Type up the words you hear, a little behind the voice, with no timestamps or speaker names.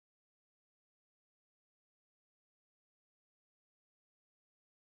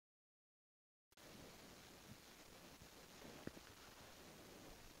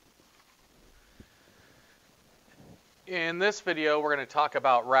In this video, we're going to talk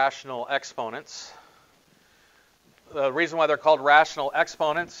about rational exponents. The reason why they're called rational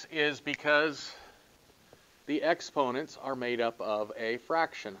exponents is because the exponents are made up of a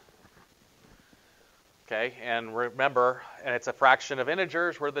fraction. Okay, and remember, and it's a fraction of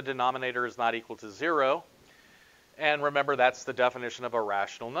integers where the denominator is not equal to 0. And remember, that's the definition of a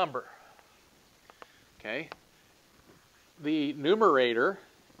rational number. Okay, the numerator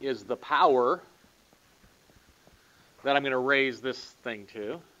is the power that I'm going to raise this thing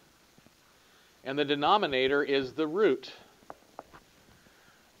to. And the denominator is the root.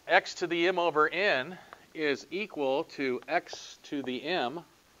 X to the m over n is equal to x to the m,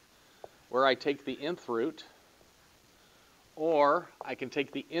 where I take the nth root, or I can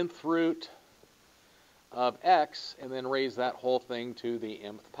take the nth root of x and then raise that whole thing to the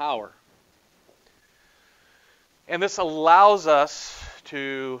mth power. And this allows us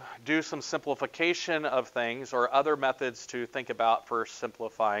to do some simplification of things or other methods to think about for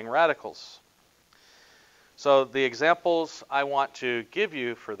simplifying radicals. So the examples I want to give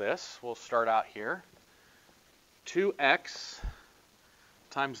you for this, we'll start out here. 2x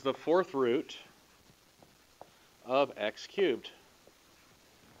times the fourth root of x cubed.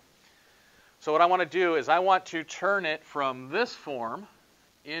 So what I want to do is I want to turn it from this form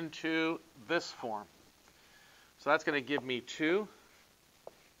into this form. So that's going to give me 2x,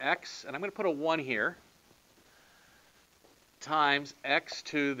 and I'm going to put a 1 here, times x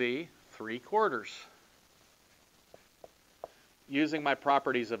to the 3/4. Using my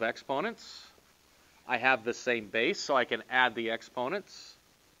properties of exponents, I have the same base, so I can add the exponents.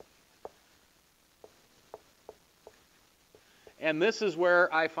 And this is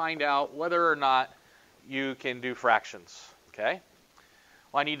where I find out whether or not you can do fractions. Okay?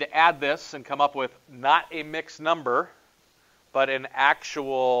 Well, I need to add this and come up with not a mixed number, but an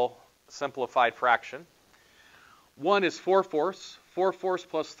actual simplified fraction. 1 is 4/4. 4/4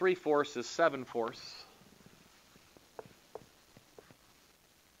 plus 3/4 is 7/4.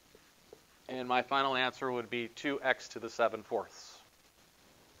 And my final answer would be 2x to the 7/4.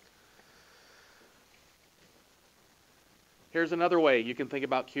 Here's another way you can think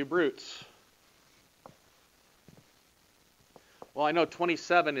about cube roots. Well, I know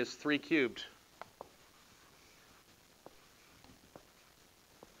 27 is 3 cubed.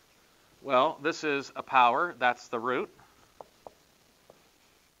 Well, this is a power. That's the root.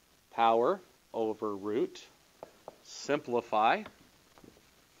 Power over root. Simplify.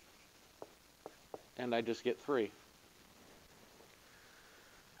 And I just get 3.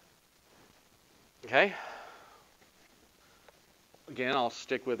 Okay. Again, I'll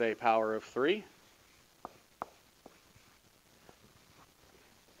stick with a power of 3.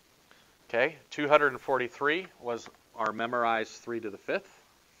 Okay, 243 was our memorized 3 to the 5th.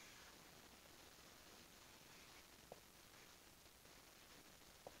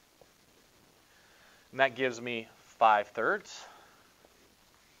 And that gives me 5/3.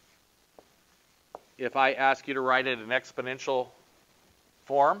 If I ask you to write it in exponential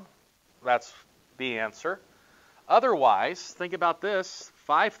form, that's the answer. Otherwise, think about this.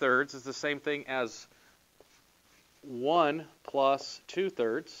 5/3 is the same thing as 1 plus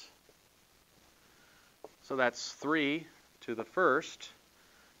 2/3. So that's 3 to the 1st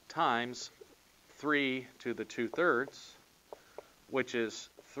times 3 to the 2/3, which is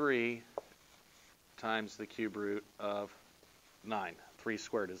 3 times the cube root of 9. 3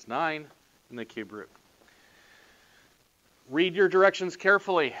 squared is 9, and the cube root. Read your directions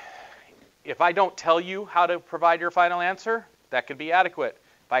carefully. If I don't tell you how to provide your final answer, that could be adequate.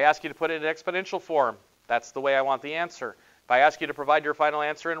 If I ask you to put it in exponential form, that's the way I want the answer. If I ask you to provide your final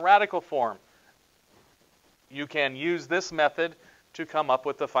answer in radical form, you can use this method to come up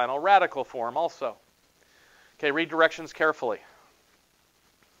with the final radical form also. Okay, read directions carefully.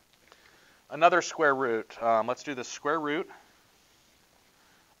 Another square root. Let's do the square root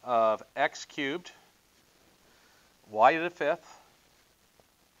of x cubed, y to the 5th,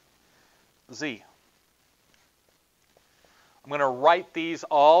 z. I'm going to write these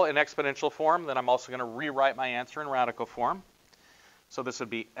all in exponential form, then I'm also going to rewrite my answer in radical form. So this would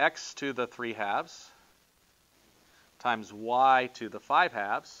be x to the 3/2 times y to the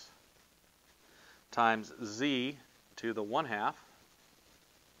 5/2 times z to the 1/2.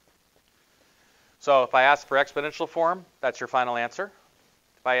 So if I ask for exponential form, that's your final answer.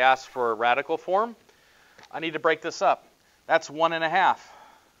 If I ask for radical form, I need to break this up. That's 1.5.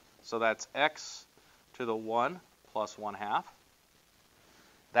 So that's x to the 1 plus 1/2.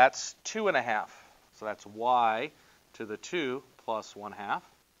 That's 2.5. So that's y to the 2 plus 1/2.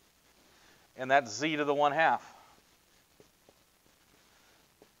 And that's z to the 1/2.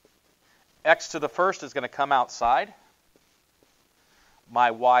 X to the first is going to come outside.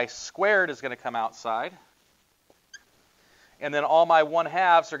 My y squared is going to come outside. And then all my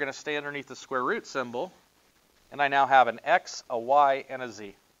 1/2 are going to stay underneath the square root symbol. And I now have an x, a y, and a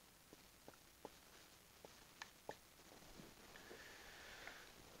z.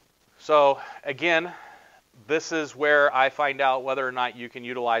 So again, this is where I find out whether or not you can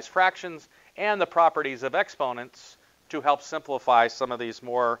utilize fractions and the properties of exponents to help simplify some of these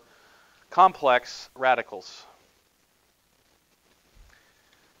more complex radicals.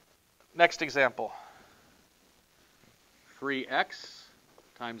 Next example. 3x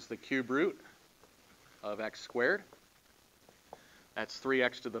times the cube root of x squared. That's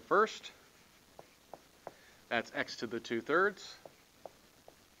 3x to the first. That's x to the 2/3.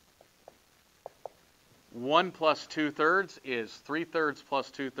 1 plus 2/3 is 3/3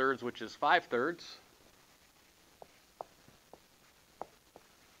 plus 2/3, which is 5/3.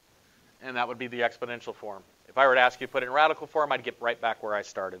 And that would be the exponential form. If I were to ask you to put it in radical form, I'd get right back where I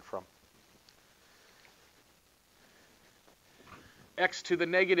started from. X to the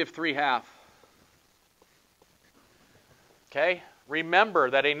negative 3/2. Okay? Remember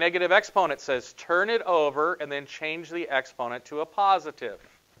that a negative exponent says turn it over and then change the exponent to a positive.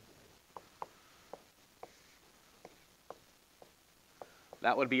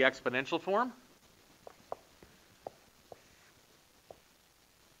 That would be exponential form.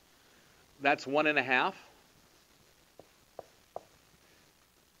 That's 1.5.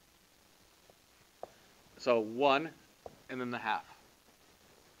 So 1 and then the half.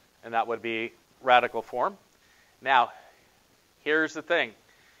 And that would be radical form. Now, here's the thing.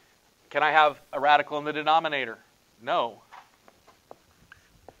 Can I have a radical in the denominator? No.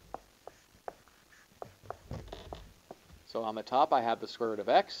 So on the top, I have the square root of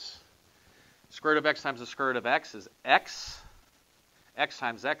x. Square root of x times the square root of x is x. X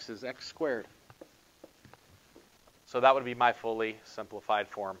times x is x squared. So that would be my fully simplified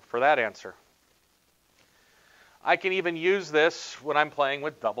form for that answer. I can even use this when I'm playing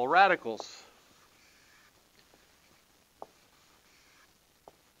with double radicals.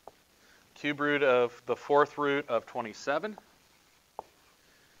 Cube root of the 4th root of 27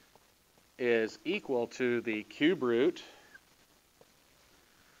 is equal to the cube root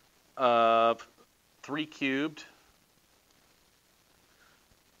of 3 cubed,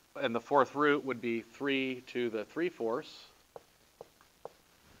 and the 4th root would be 3 to the 3/4.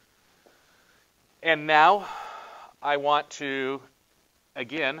 And now I want to,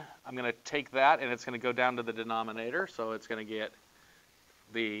 again, I'm going to take that and it's going to go down to the denominator, so it's going to get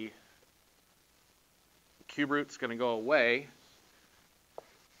the cube root's going to go away,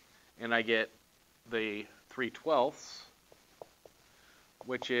 and I get the 3/12,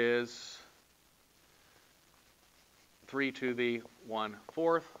 which is 3 to the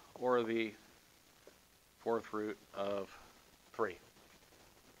 1/4, or the 4th root of 3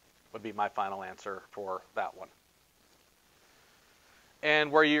 would be my final answer for that one.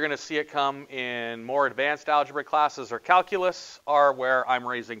 And where you're going to see it come in more advanced algebra classes or calculus are where I'm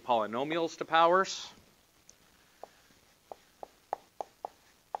raising polynomials to powers.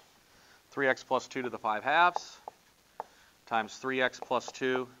 3x plus 2 to the 5/2 times 3x plus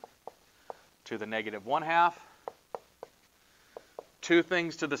 2 to the negative 1/2. Two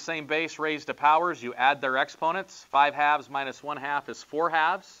things to the same base raised to powers, you add their exponents. 5/2 minus 1/2 is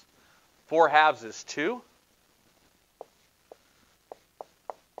 4/2. 4/2 is 2.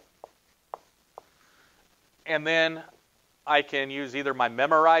 And then I can use either my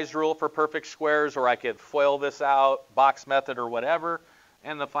memorized rule for perfect squares, or I could FOIL this out, box method or whatever,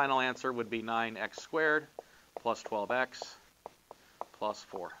 and the final answer would be 9x squared plus 12x plus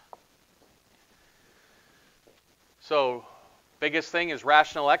 4. So biggest thing is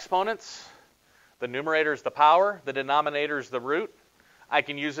rational exponents. The numerator is the power, the denominator is the root. I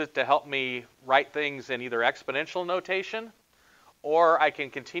can use it to help me write things in either exponential notation, or I can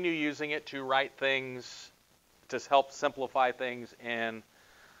continue using it to write things to help simplify things in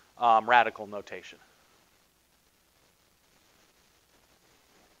radical notation.